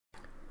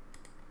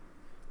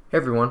Hey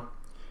everyone,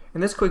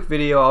 in this quick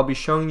video I'll be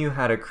showing you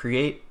how to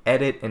create,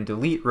 edit, and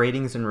delete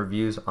ratings and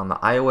reviews on the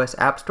iOS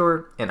App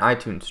Store and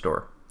iTunes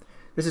Store.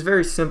 This is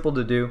very simple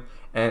to do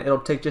and it'll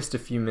take just a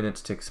few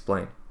minutes to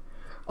explain.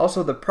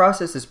 Also, the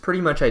process is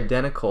pretty much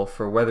identical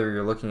for whether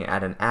you're looking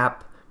at an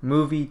app,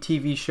 movie,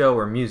 TV show,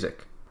 or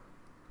music.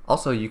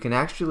 Also, you can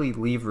actually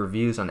leave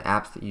reviews on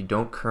apps that you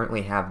don't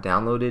currently have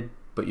downloaded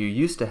but you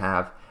used to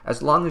have,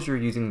 as long as you're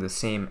using the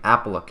same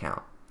Apple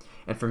account.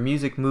 And for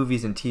music,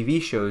 movies, and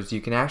TV shows,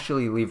 you can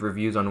actually leave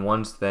reviews on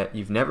ones that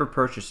you've never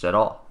purchased at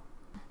all.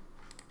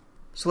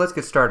 So let's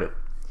get started.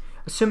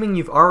 Assuming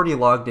you've already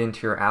logged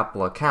into your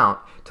Apple account,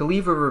 to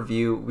leave a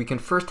review, we can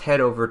first head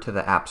over to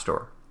the App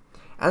Store.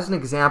 As an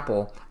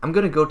example, I'm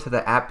going to go to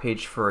the app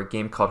page for a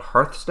game called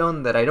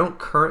Hearthstone that I don't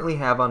currently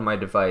have on my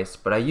device,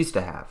 but I used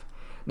to have.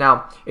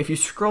 Now, if you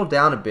scroll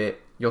down a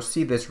bit, you'll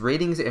see this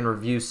Ratings and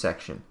Reviews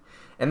section.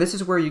 And this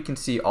is where you can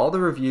see all the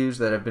reviews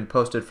that have been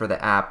posted for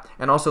the app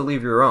and also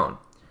leave your own.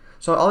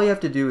 So all you have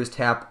to do is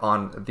tap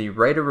on the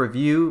Write a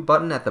Review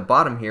button at the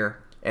bottom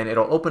here and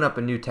it'll open up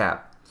a new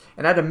tab.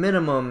 And at a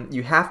minimum,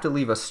 you have to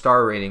leave a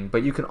star rating,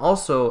 but you can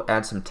also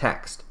add some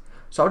text.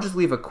 So I'll just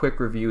leave a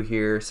quick review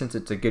here since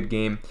it's a good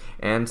game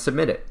and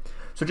submit it.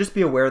 So just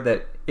be aware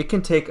that it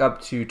can take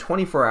up to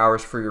 24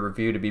 hours for your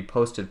review to be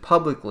posted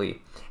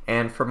publicly,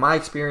 and from my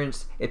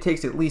experience, it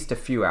takes at least a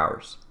few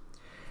hours.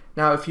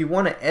 Now, if you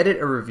want to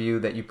edit a review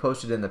that you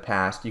posted in the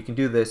past, you can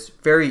do this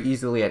very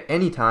easily at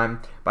any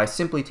time by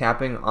simply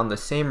tapping on the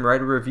same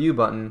Write a Review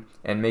button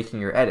and making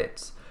your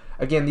edits.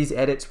 Again, these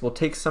edits will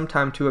take some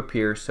time to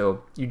appear,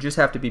 so you just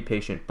have to be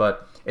patient,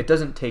 but it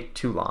doesn't take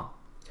too long.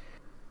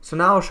 So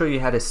now I'll show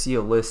you how to see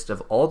a list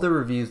of all the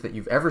reviews that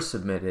you've ever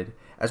submitted,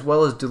 as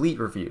well as delete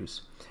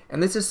reviews.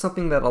 And this is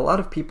something that a lot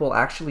of people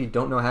actually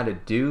don't know how to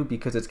do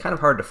because it's kind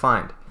of hard to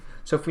find.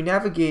 So if we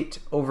navigate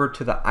over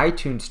to the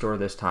iTunes Store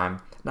this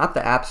time, not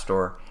the App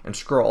Store, and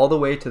scroll all the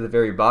way to the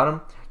very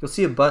bottom, you'll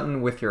see a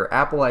button with your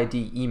Apple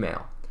ID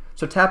email.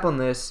 So tap on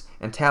this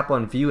and tap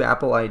on View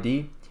Apple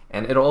ID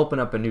and it'll open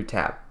up a new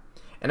tab.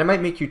 And it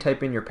might make you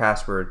type in your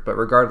password, but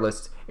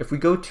regardless, if we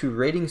go to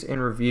Ratings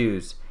and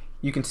Reviews,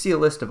 you can see a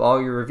list of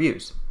all your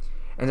reviews.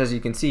 And as you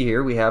can see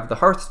here, we have the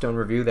Hearthstone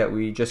review that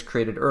we just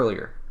created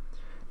earlier.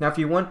 Now if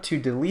you want to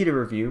delete a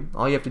review,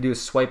 all you have to do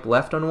is swipe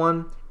left on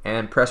one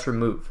and press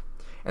Remove.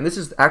 And this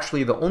is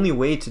actually the only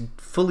way to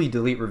fully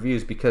delete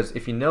reviews, because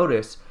if you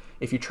notice,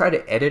 if you try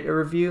to edit a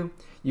review,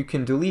 you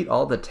can delete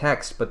all the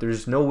text, but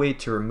there's no way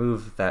to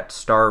remove that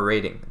star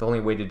rating. The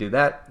only way to do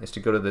that is to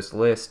go to this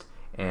list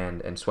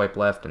and swipe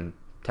left and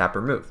tap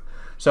Remove.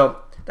 So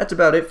that's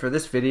about it for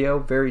this video.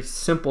 Very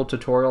simple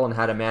tutorial on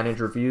how to manage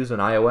reviews on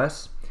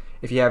iOS.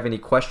 If you have any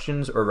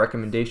questions or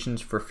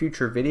recommendations for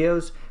future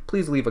videos,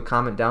 please leave a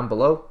comment down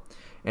below.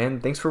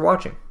 And thanks for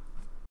watching.